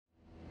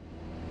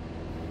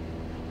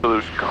So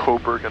there's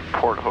Coburg and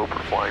Port Hope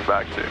are flying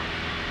back too.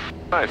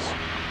 Nice.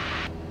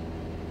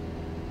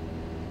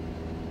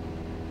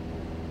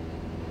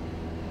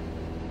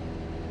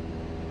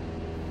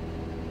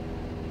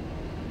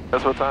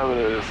 That's what time it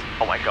is.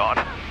 Oh my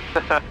god.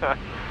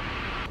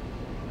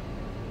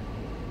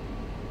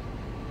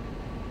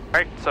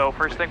 Alright, so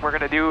first thing we're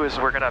gonna do is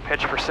we're gonna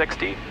pitch for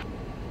 60.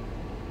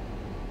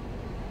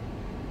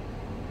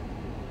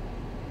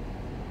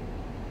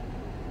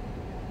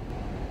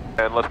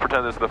 And let's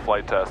pretend this is the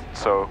flight test,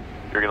 so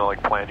you're gonna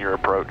like plan your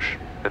approach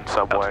in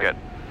some Sounds way. good.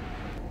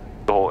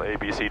 The whole A,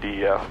 B, C, D,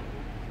 E, F.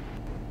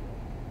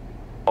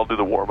 I'll do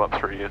the warm-ups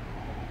for you.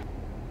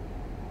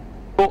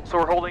 Cool, so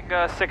we're holding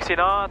 60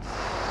 knots.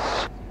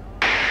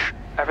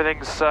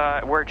 Everything's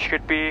where it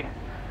should be.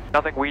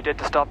 Nothing we did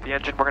to stop the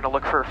engine. We're gonna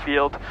look for a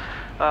field.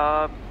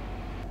 I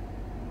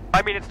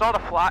mean, it's not a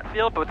flat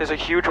field, but there's a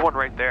huge one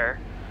right there.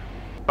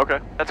 Okay.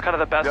 That's kind of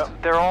the best.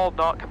 Yep. They're all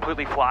not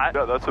completely flat.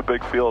 Yeah, that's a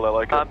big field. I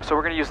like it. So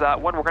we're gonna use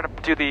that one. We're gonna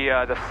do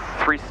the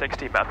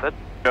 360 method.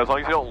 Yeah, as long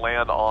as you don't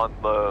land on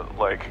the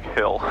like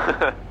hill.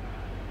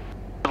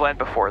 Land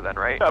before then,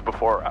 right? Yeah,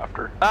 before or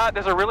after.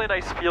 There's a really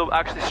nice field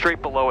actually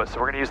straight below us, so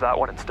we're gonna use that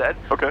one instead.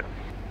 Okay.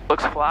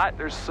 Looks flat.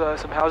 There's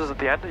some houses at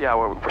the end. Yeah,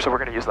 so we're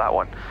gonna use that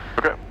one.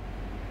 Okay.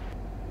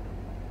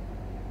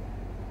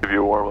 Give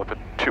you a warm up at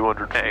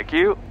 200 feet. Thank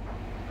you.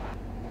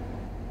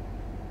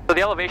 So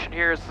the elevation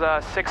here is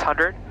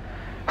 600.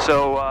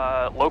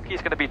 So low key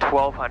is going to be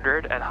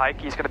 1200 and high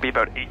key is going to be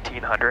about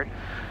 1800.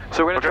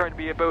 So we're going to try and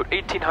be about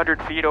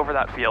 1800 feet over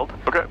that field.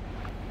 Okay.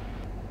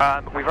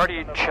 We've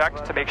already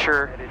checked to make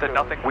sure that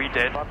nothing we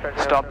did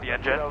stopped the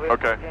engine.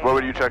 Okay. What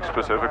would you check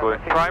specifically?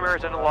 Primer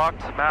is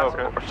interlocked, mass,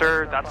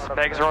 sir, that's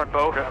mags are on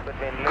both.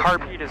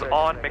 Carb heat is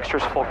on,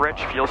 mixture's full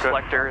rich, fuel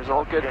selector is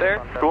all good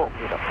there. Cool.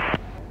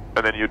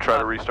 And then you try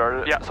to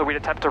restart it? Yeah, so we'd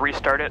attempt to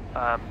restart it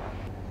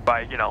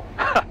by, you know,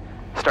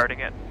 starting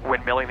it,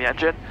 windmilling the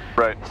engine.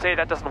 Right. Say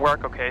that doesn't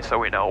work, okay, so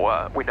we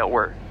know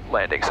we're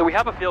landing. So we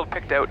have a field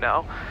picked out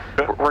now.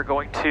 Okay. We're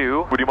going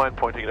to... Would you mind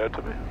pointing it out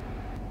to me?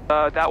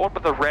 that one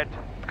with the red,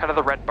 kind of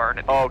the red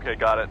barn. Oh, okay,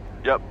 got it.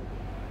 Yep.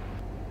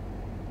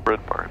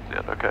 Red barn,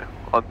 yeah, okay.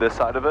 On this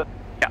side of it?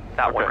 Yeah,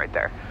 that one right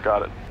there.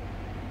 Got it.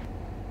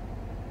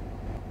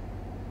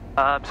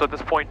 So at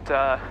this point,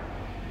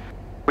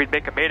 we'd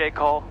make a mayday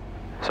call.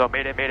 So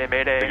mayday, mayday,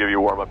 mayday. I'll give you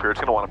a warm up here. It's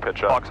going to want to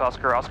pitch up. Fox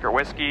Oscar, Oscar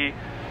Whiskey.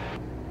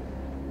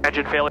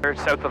 Engine failure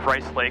south of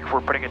Rice Lake.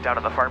 We're putting it down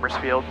in the farmer's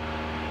field.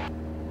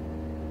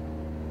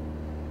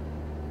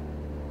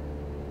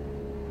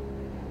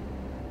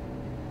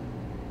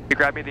 You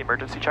grab me the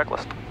emergency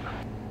checklist.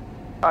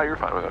 Ah, you're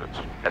fine with it.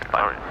 That's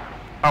fine.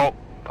 Oh,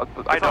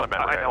 I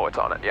know it's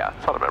on it, yeah.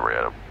 It's not a memory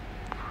item.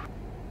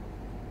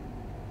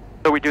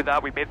 So we do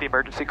that, we made the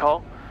emergency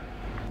call.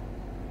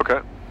 Okay.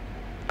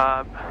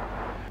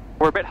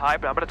 We're a bit high,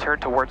 but I'm going to turn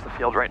towards the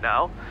field right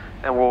now,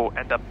 and we'll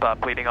end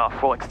up bleeding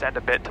off. We'll extend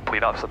a bit to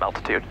bleed off some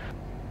altitude.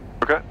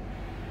 Okay.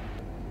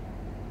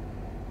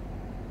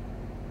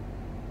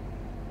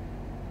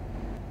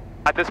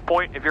 At this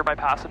point, if you're my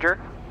passenger,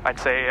 I'd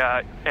say,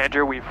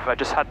 Andrew, we've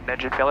just had an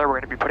engine failure. We're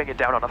going to be putting it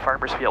down on a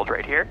farmer's field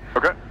right here.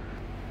 Okay.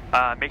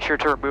 Make sure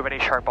to remove any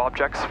sharp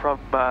objects from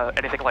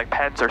anything like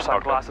pens or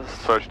sunglasses.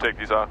 Okay. So I should take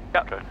these off?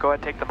 Yeah, okay. Go ahead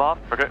and take them off.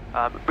 Okay.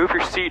 Move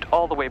your seat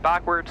all the way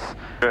backwards.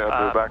 Okay,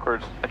 I'll move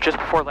backwards. Just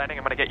before landing,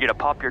 I'm going to get you to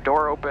pop your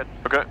door open.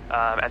 Okay.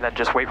 And then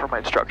just wait for my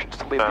instructions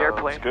to leave the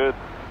airplane. Sounds good.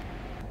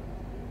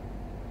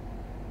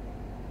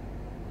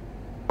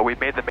 We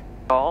made the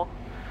call.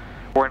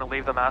 We're going to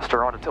leave the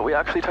master on until we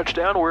actually touch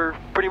down. We're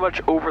pretty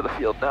much over the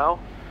field now.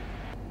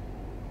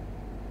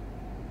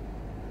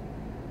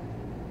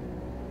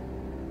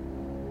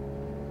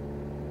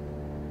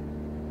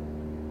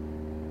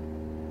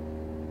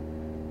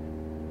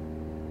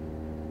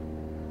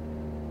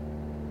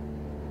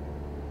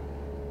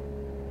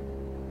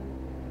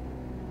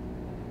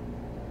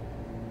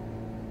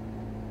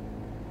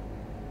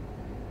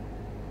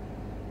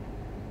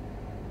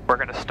 We're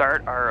going to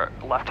start our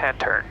left-hand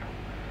turn.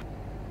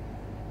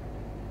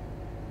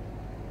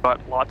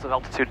 Got lots of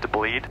altitude to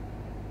bleed.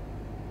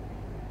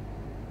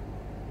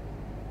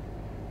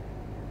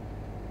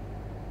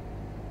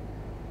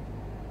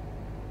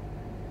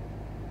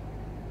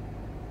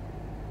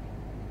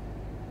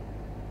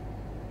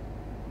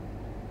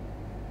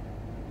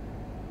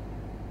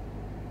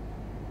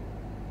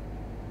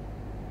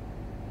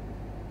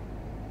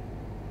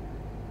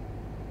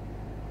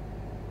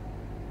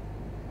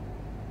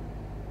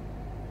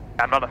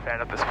 I'm not a fan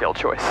of this field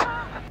choice.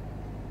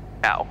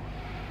 Ow.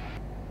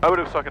 I would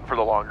have stuck in for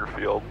the longer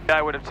field. Yeah,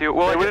 I would have too.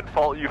 Well, I wouldn't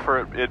fault you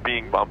for it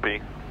being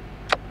bumpy.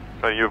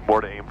 You have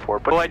more to aim for.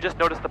 But well, I just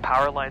noticed the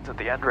power lines at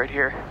the end right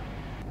here.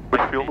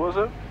 Which field was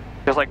it?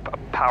 There's like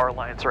power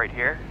lines right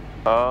here.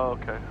 Oh,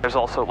 okay. There's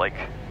also like...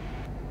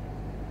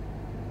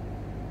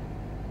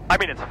 I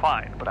mean, it's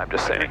fine, but I'm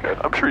just saying.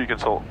 I'm sure you can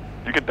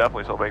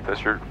definitely still make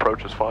this. Your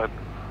approach is fine.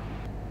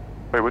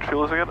 Wait, which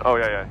field is it again? Oh,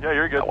 yeah. Yeah,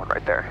 you're good. That one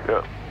right there.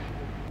 Yeah.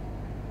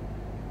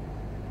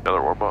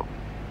 Another warm up.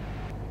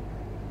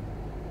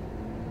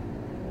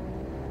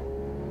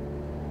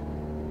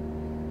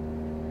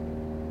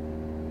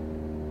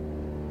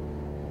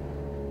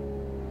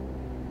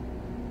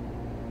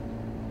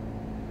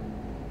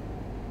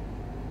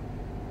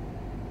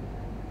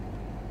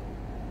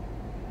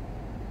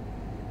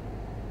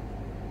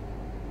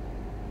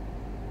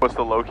 What's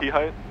the low key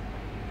height?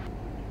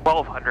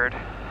 1200.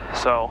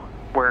 So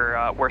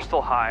we're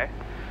still high,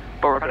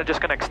 but we're kind of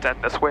just going to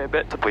extend this way a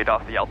bit to bleed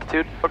off the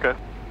altitude. Okay.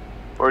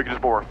 Or you can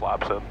just put more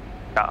flaps in.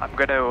 Yeah, I'm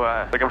going to...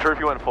 like, I'm sure if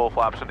you went full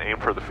flaps and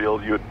aimed for the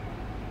field, you would...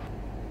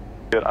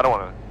 Yeah, I don't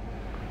want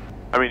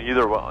to... I mean,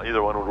 either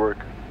one would work.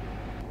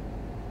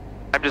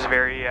 I'm just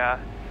very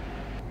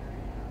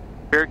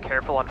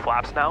careful on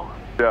flaps now.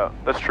 Yeah,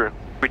 that's true.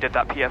 We did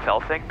that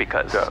PFL thing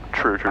because yeah,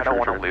 true, I don't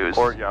want to lose.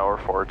 Or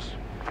Ford's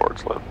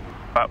slip.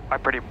 But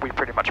we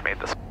pretty much made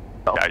this.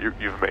 Yeah,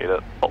 you've made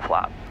it. Full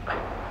flap.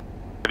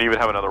 And you even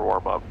have another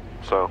warm-up,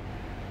 so...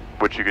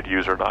 which you could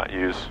use or not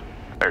use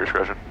at your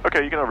discretion.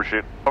 Okay, you can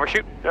overshoot.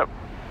 Overshoot? Yep.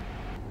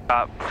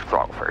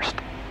 Throttle first.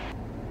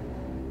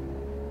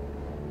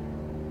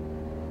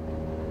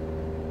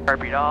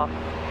 Heartbeat off.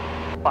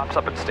 Flaps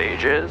up in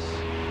stages.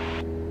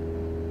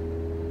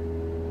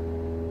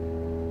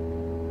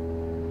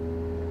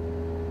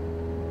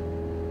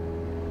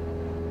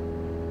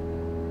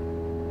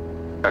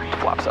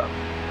 Flaps up.